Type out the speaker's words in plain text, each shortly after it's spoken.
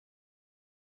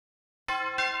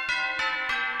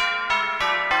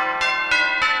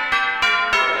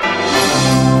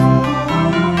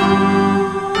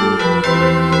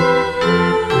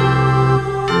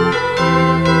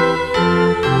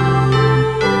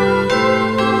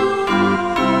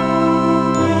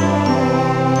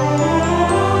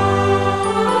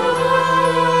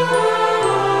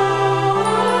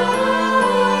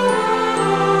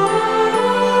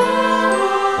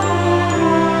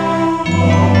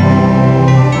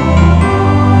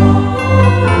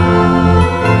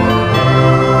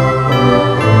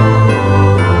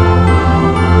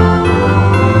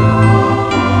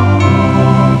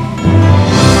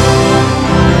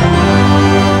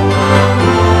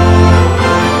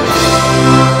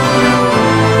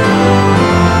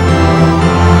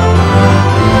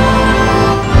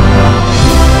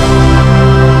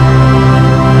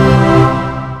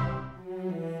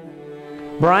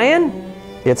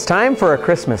It's time for a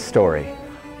Christmas story.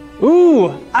 Ooh,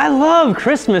 I love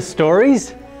Christmas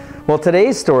stories. Well,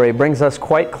 today's story brings us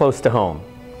quite close to home.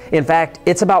 In fact,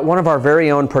 it's about one of our very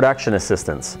own production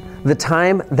assistants. The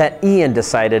time that Ian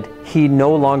decided he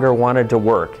no longer wanted to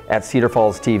work at Cedar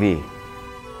Falls TV.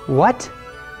 What?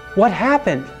 What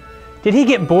happened? Did he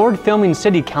get bored filming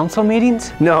city council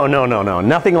meetings? No,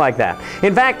 nothing like that.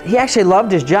 In fact, he actually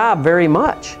loved his job very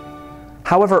much.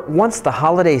 However, once the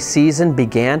holiday season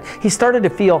began, he started to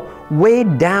feel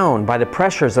weighed down by the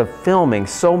pressures of filming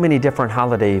so many different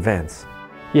holiday events.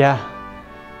 Yeah,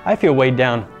 I feel weighed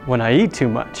down when I eat too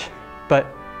much. But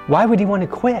why would he want to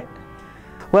quit?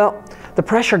 Well, the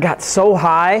pressure got so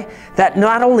high that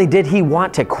not only did he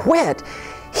want to quit,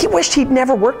 he wished he'd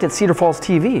never worked at Cedar Falls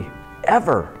TV,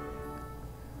 ever.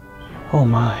 Oh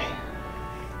my.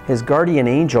 His guardian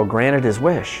angel granted his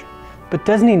wish. But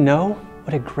doesn't he know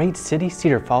what a great city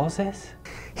Cedar Falls is?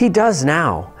 He does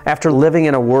now. After living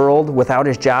in a world without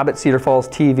his job at Cedar Falls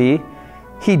TV,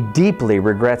 he deeply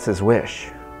regrets his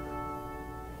wish.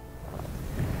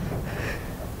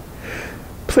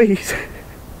 Please,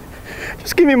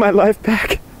 just give me my life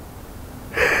back.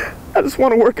 I just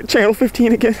want to work at Channel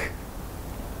 15 again.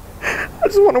 I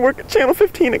just want to work at Channel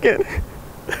 15 again.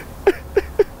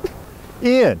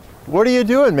 Ian, what are you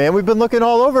doing, man? We've been looking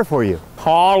all over for you.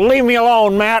 Oh, leave me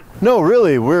alone, Matt. No,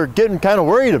 really, we're getting kind of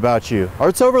worried about you.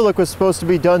 Arts Overlook was supposed to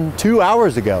be done 2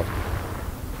 hours ago.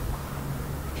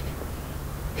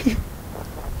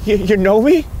 You know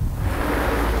me?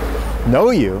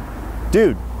 Know you?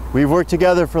 Dude, we've worked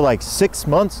together for like 6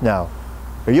 months now.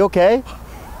 Are you okay?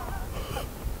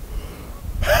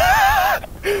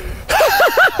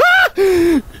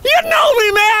 You know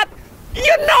me, Matt!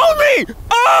 You know me!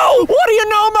 Oh, what do you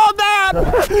know about that?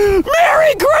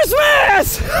 Merry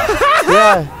Christmas!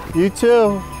 Yeah, you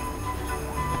too.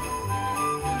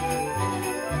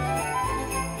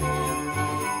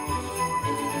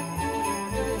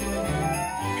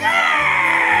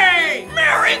 Yay!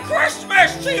 Merry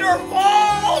Christmas, Cedar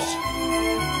Falls!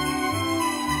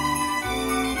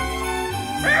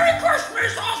 Merry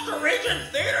Christmas, Oscar Regent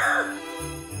Theater!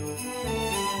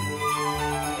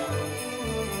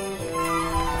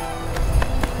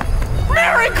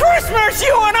 Merry Christmas,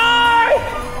 you and I!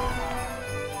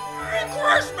 Merry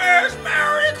Christmas!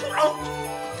 Merry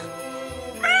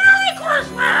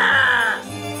Christmas!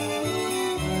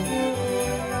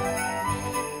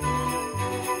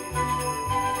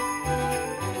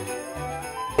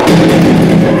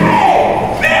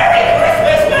 Merry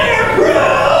Christmas, Mayor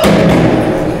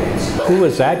Cruz! Who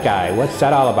was that guy? What's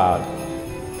that all about?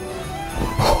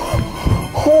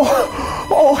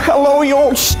 Oh, hello, you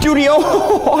old studio.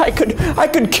 Oh, I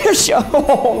could kiss you.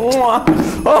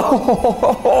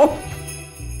 Oh.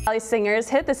 Valley singers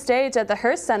hit the stage at the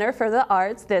Hearst Center for the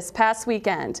Arts this past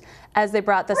weekend as they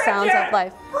brought the sounds of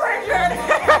life. Bridgett!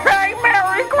 Hey,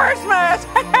 Merry Christmas!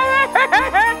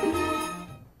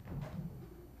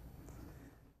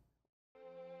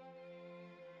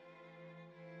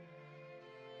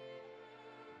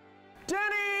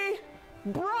 Denny!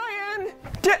 Brian!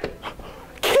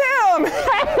 Kim!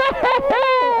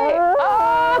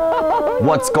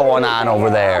 What's going on over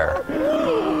there?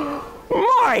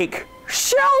 Mike!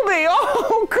 Shelby!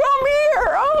 Oh, come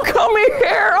here! Oh, come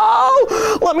here!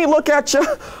 Oh, let me look at you.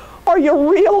 Are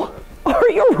you real? Are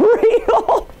you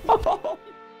real? Oh.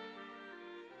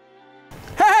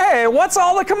 Hey, what's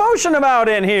all the commotion about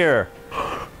in here?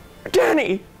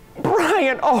 Denny!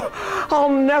 Brian! Oh,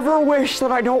 I'll never wish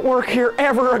that I don't work here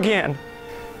ever again.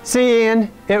 See,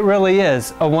 Ian, it really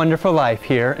is a wonderful life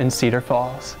here in Cedar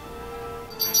Falls.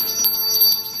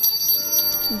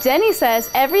 Denny says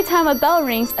every time a bell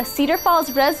rings, a Cedar Falls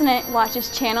resident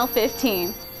watches Channel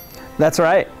 15. That's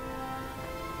right.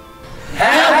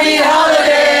 Happy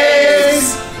holidays!